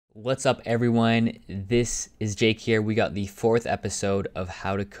What's up, everyone? This is Jake here. We got the fourth episode of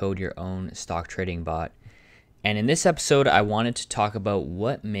how to code your own stock trading bot. And in this episode, I wanted to talk about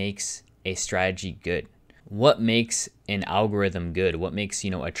what makes a strategy good. What makes an algorithm good? What makes,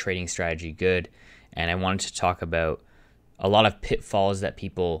 a trading strategy good? And I wanted to talk about a lot of pitfalls that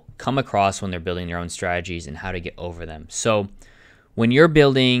people come across when they're building their own strategies and how to get over them. So when you're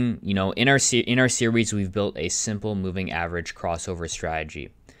building, in our series, we've built a simple moving average crossover strategy.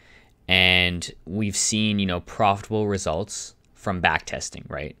 And we've seen, profitable results from backtesting,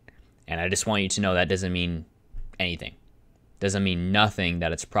 right? And I just want you to know that doesn't mean anything. Doesn't mean nothing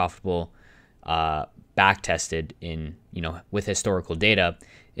that it's profitable, backtested in, with historical data.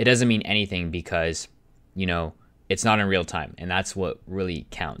 It doesn't mean anything because, it's not in real time. And that's what really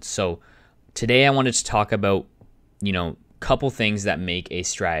counts. So today I wanted to talk about, couple things that make a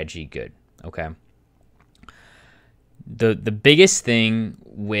strategy good, okay? The biggest thing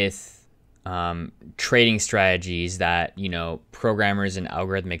with trading strategies that programmers and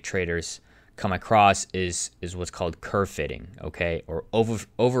algorithmic traders come across is what's called curve fitting, okay, or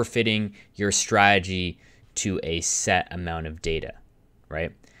overfitting your strategy to a set amount of data,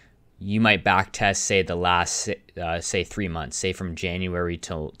 right? You might backtest, say, the last say 3 months, say from January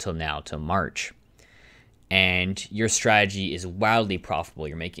till now, till March. And your strategy is wildly profitable.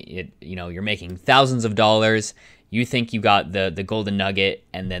 You're making it, you're making thousands of dollars. You think you got the golden nugget,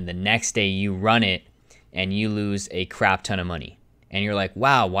 and then the next day you run it and you lose a crap ton of money. And you're like,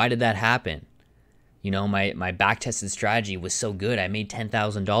 wow, why did that happen? My back-tested strategy was so good. I made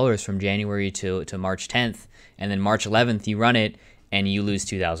 $10,000 from January to March 10th. And then March 11th, you run it and you lose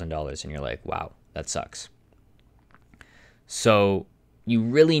 $2,000. And you're like, wow, that sucks. So you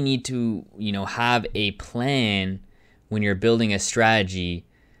really need to, have a plan when you're building a strategy.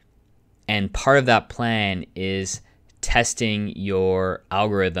 And part of that plan is testing your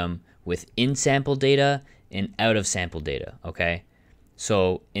algorithm with in-sample data and out-of-sample data, okay?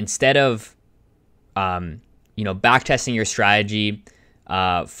 So instead of, backtesting your strategy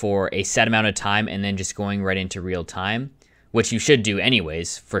for a set amount of time and then just going right into real time, which you should do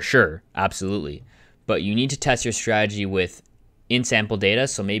anyways, for sure, absolutely. But you need to test your strategy with in-sample data.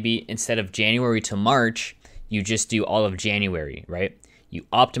 So maybe instead of January to March, you just do all of January, right? You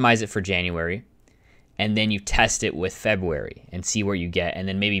optimize it for January, and then you test it with February and see where you get. And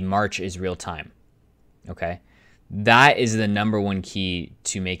then maybe March is real time, okay? That is the number one key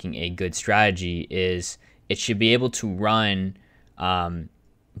to making a good strategy. Is it should be able to run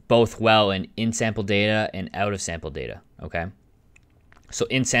both well in sample data and out of sample data, okay? So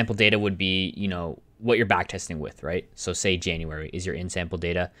in sample data would be, what you're backtesting with, right? So say January is your in sample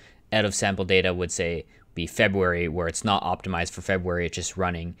data. Out of sample data would be February, where it's not optimized for February, it's just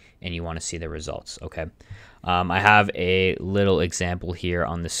running and you want to see the results, okay? I have a little example here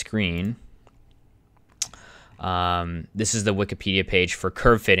on the screen. This is the Wikipedia page for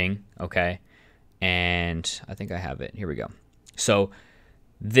curve fitting, okay? And I think I have it. Here we go. So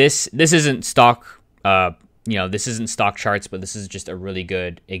this isn't stock, this isn't stock charts, but this is just a really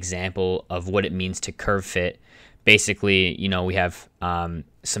good example of what it means to curve fit. Basically, we have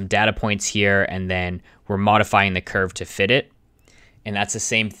some data points here, and then we're modifying the curve to fit it. And that's the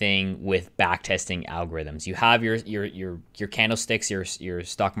same thing with backtesting algorithms. You have your candlesticks, your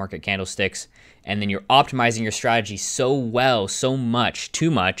stock market candlesticks, and then you're optimizing your strategy so well,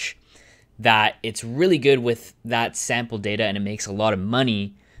 too much, that it's really good with that sample data and it makes a lot of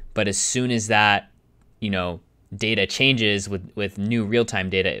money. But as soon as that, data changes with new real-time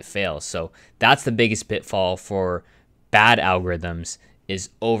data, it fails. So that's the biggest pitfall for bad algorithms, is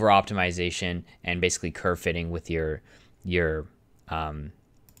over-optimization and basically curve fitting with your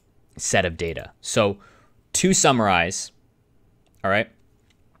set of data. So to summarize, all right,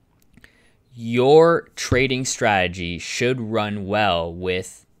 your trading strategy should run well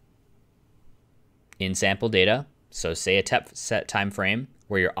with in-sample data. So say a set time frame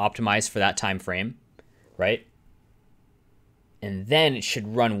where you're optimized for that time frame, right? And then it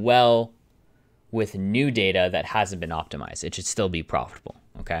should run well with new data that hasn't been optimized. It should still be profitable,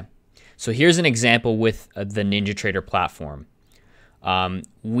 okay? So here's an example with the NinjaTrader platform.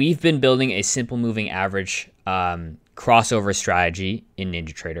 We've been building a simple moving average crossover strategy in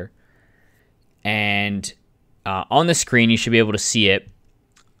NinjaTrader. And on the screen, you should be able to see it.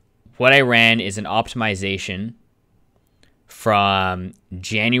 What I ran is an optimization from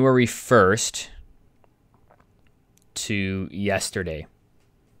January 1st to yesterday,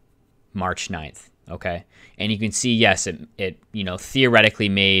 March 9th, okay? And you can see, yes, it theoretically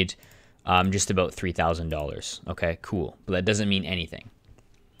made just about $3,000, okay? Cool, but that doesn't mean anything.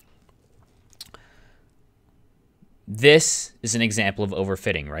 this is an example of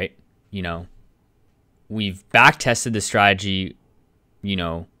overfitting, right? You know, we've back tested the strategy, you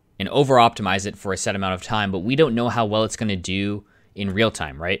know, and over optimize it for a set amount of time, but we don't know how well it's going to do in real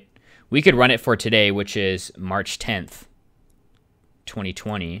time, right? We could run it for today, which is March 10th,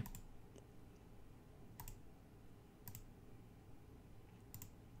 2020.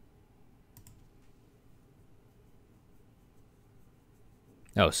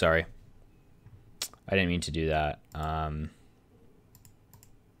 Oh, sorry. I didn't mean to do that.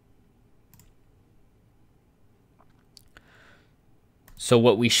 So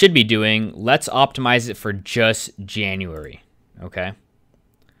what we should be doing, let's optimize it for just January, okay?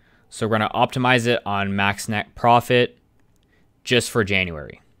 So we're going to optimize it on max net profit just for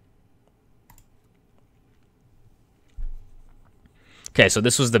January. Okay, so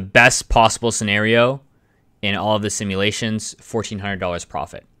this was the best possible scenario in all of the simulations, $1,400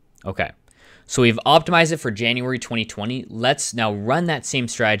 profit. Okay, so we've optimized it for January 2020. Let's now run that same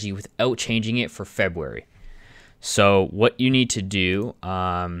strategy without changing it for February. So what you need to do,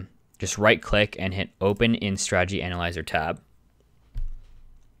 just right click and hit open in strategy analyzer tab.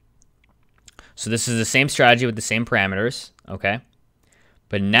 So this is the same strategy with the same parameters, okay?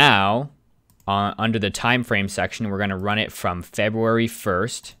 But now under the time frame section, we're going to run it from February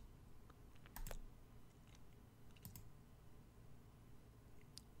 1st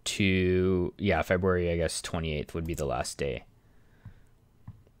to, February, I guess 28th would be the last day.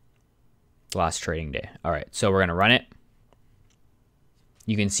 Last trading day. All right, so we're going to run it.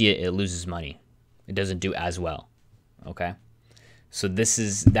 You can see it loses money. It doesn't do as well, okay? So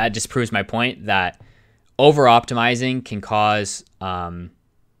that just proves my point that over optimizing can cause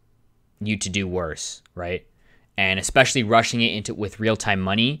you to do worse, right? And especially rushing it with real-time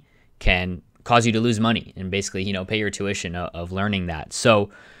money can cause you to lose money and basically, you know, pay your tuition of learning that.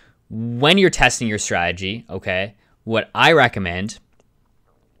 So when you're testing your strategy, okay, what I recommend,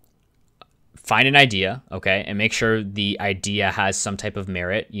 find an idea, okay, and make sure the idea has some type of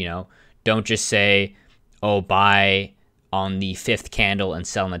merit. You know, don't just say, oh, buy on the 5th candle and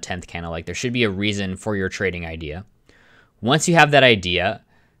sell on the 10th candle. Like, there should be a reason for your trading idea. Once you have that idea,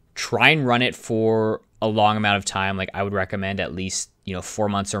 try and run it for a long amount of time. Like, I would recommend at least, 4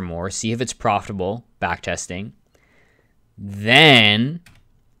 months or more. See if it's profitable, back testing. Then,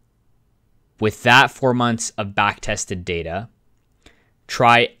 with that 4 months of back tested data,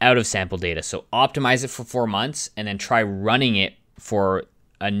 try out of sample data. So optimize it for 4 months and then try running it for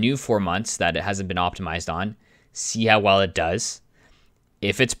a new 4 months that it hasn't been optimized on. See how well it does.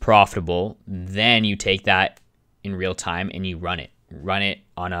 If it's profitable, then you take that in real time and you run it. Run it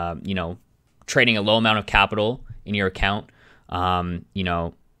on a, trading a low amount of capital in your account.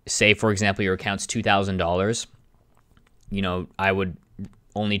 Say, for example, your account's $2,000. I would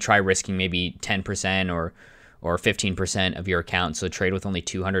only try risking maybe 10% or 15% of your account. So trade with only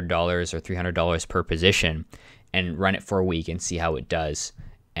 $200 or $300 per position and run it for a week and see how it does.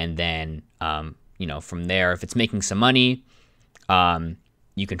 And then, from there, if it's making some money,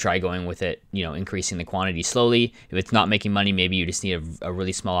 you can try going with it, increasing the quantity slowly. If it's not making money, maybe you just need a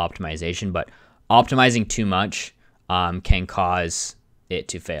really small optimization, but optimizing too much can cause it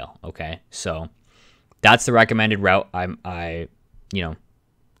to fail. Okay. So that's the recommended route.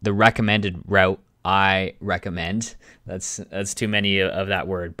 The recommended route I recommend. That's too many of that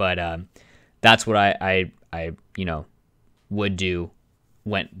word, but that's what I would do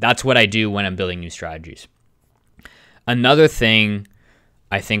that's what I do when I'm building new strategies. Another thing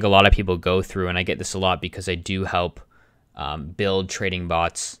I think a lot of people go through, and I get this a lot because I do help build trading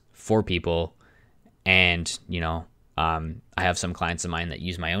bots for people, and I have some clients of mine that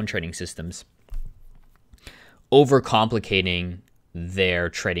use my own trading systems, overcomplicating their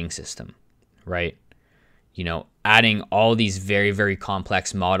trading system, right? Adding all these very, very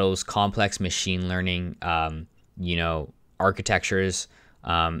complex models, complex machine learning, architectures.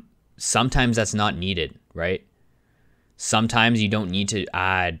 Sometimes that's not needed, right? Sometimes you don't need to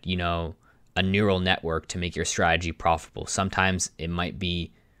add, a neural network to make your strategy profitable. Sometimes it might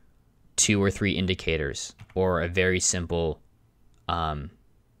be 2 or 3 indicators or a very simple,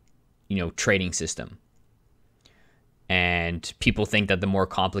 trading system. And people think that the more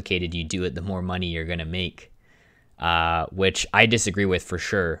complicated you do it, the more money you're going to make, which I disagree with for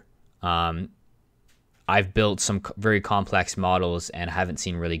sure. I've built some very complex models and haven't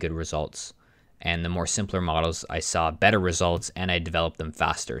seen really good results. And the more simpler models, I saw better results and I developed them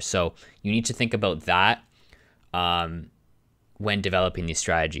faster. So you need to think about that when developing these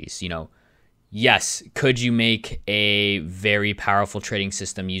strategies. Yes, could you make a very powerful trading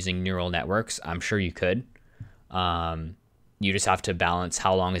system using neural networks? I'm sure you could. you just have to balance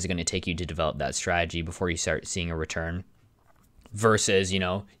how long is it going to take you to develop that strategy before you start seeing a return versus,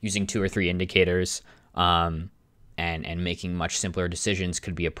 using 2 or 3 indicators and making much simpler decisions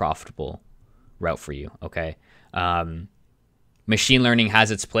could be a profitable route for you. Okay. Machine learning has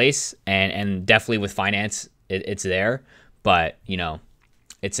its place, and definitely with finance, it's there, but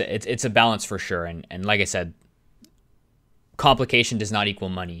it's a balance for sure. And like I said, complication does not equal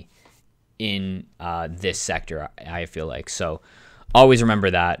money in this sector, I feel like. So always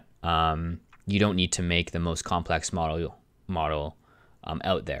remember that you don't need to make the most complex model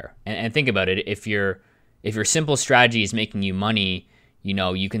out there. And think about it. If your simple strategy is making you money,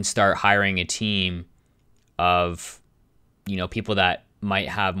 you can start hiring a team of people that might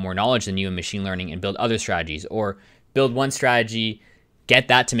have more knowledge than you in machine learning and build other strategies, or build one strategy, get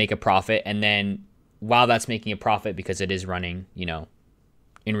that to make a profit, and then while that's making a profit because it is running,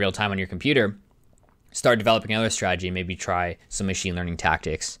 in real time on your computer, start developing another strategy, maybe try some machine learning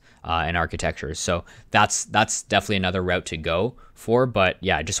tactics and architectures. So that's definitely another route to go for. But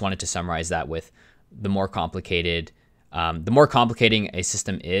yeah, I just wanted to summarize that with the more complicating a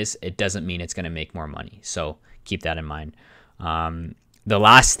system is, it doesn't mean it's going to make more money. So keep that in mind. The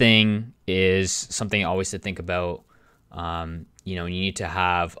last thing is something always to think about. You need to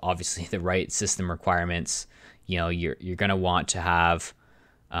have obviously the right system requirements. You're going to want to have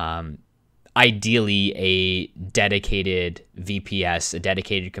ideally a dedicated VPS, a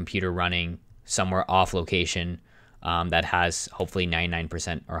dedicated computer running somewhere off location that has hopefully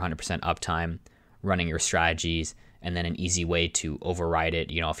 99% or 100% uptime running your strategies, and then an easy way to override it.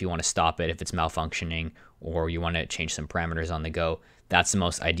 If you want to stop it, if it's malfunctioning, or you want to change some parameters on the go, that's the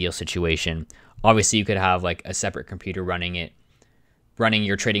most ideal situation. Obviously, you could have like a separate computer running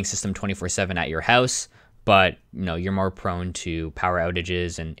your trading system 24/7 at your house, but you're more prone to power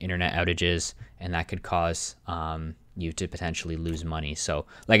outages and internet outages, and that could cause you to potentially lose money. So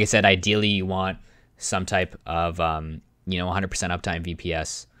like I said, ideally you want some type of 100% uptime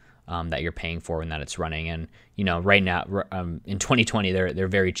VPS that you're paying for and that it's running. And right now in 2020 they're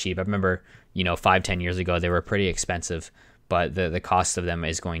very cheap. I remember 5-10 years ago they were pretty expensive, but the cost of them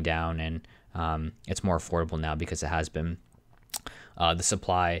is going down, and it's more affordable now because it has been the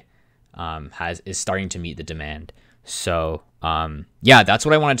supply is starting to meet the demand. So yeah, that's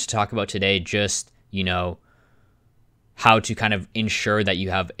what I wanted to talk about today. Just how to kind of ensure that you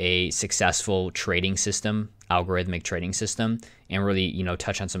have a successful trading system, algorithmic trading system, and really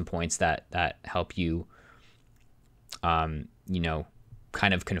touch on some points that help you kind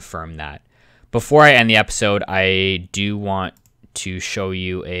of confirm that. Before I end the episode, I do want to show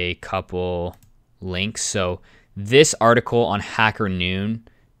you a couple links. So this article on Hacker Noon,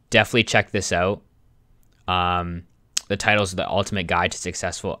 definitely check this out. The title is The Ultimate Guide to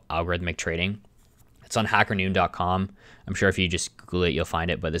Successful Algorithmic Trading. It's on hackernoon.com. I'm sure if you just Google it, you'll find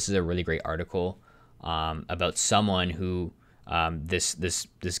it. But this is a really great article about someone who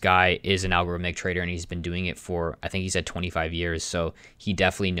this guy is an algorithmic trader, and he's been doing it for, I think he said 25 years. So he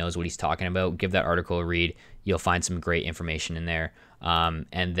definitely knows what he's talking about. Give that article a read. You'll find some great information in there.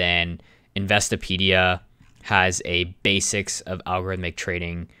 And then Investopedia has a basics of algorithmic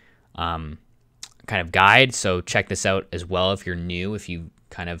trading kind of guide. So check this out as well if you're new, if you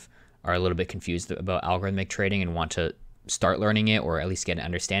kind of are a little bit confused about algorithmic trading and want to start learning it, or at least get an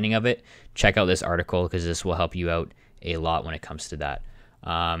understanding of it. Check out this article because this will help you out a lot when it comes to that.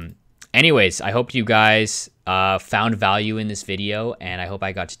 Anyways, I hope you guys found value in this video, and I hope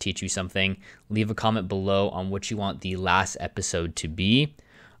I got to teach you something. Leave a comment below on what you want the last episode to be.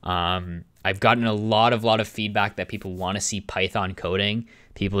 I've gotten a lot of feedback that people want to see Python coding.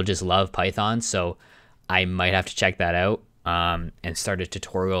 People just love Python, so I might have to check that out and start a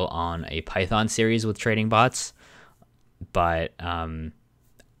tutorial on a Python series with trading bots. But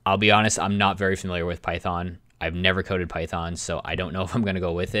I'll be honest, I'm not very familiar with Python. I've never coded Python, so I don't know if I'm going to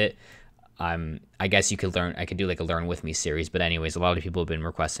go with it. I guess you could learn. I could do like a learn with me series. But anyways, a lot of people have been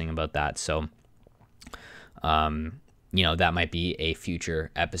requesting about that. So, that might be a future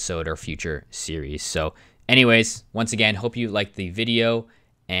episode or future series. So anyways, once again, hope you liked the video,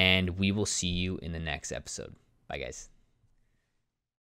 and we will see you in the next episode. Bye, guys.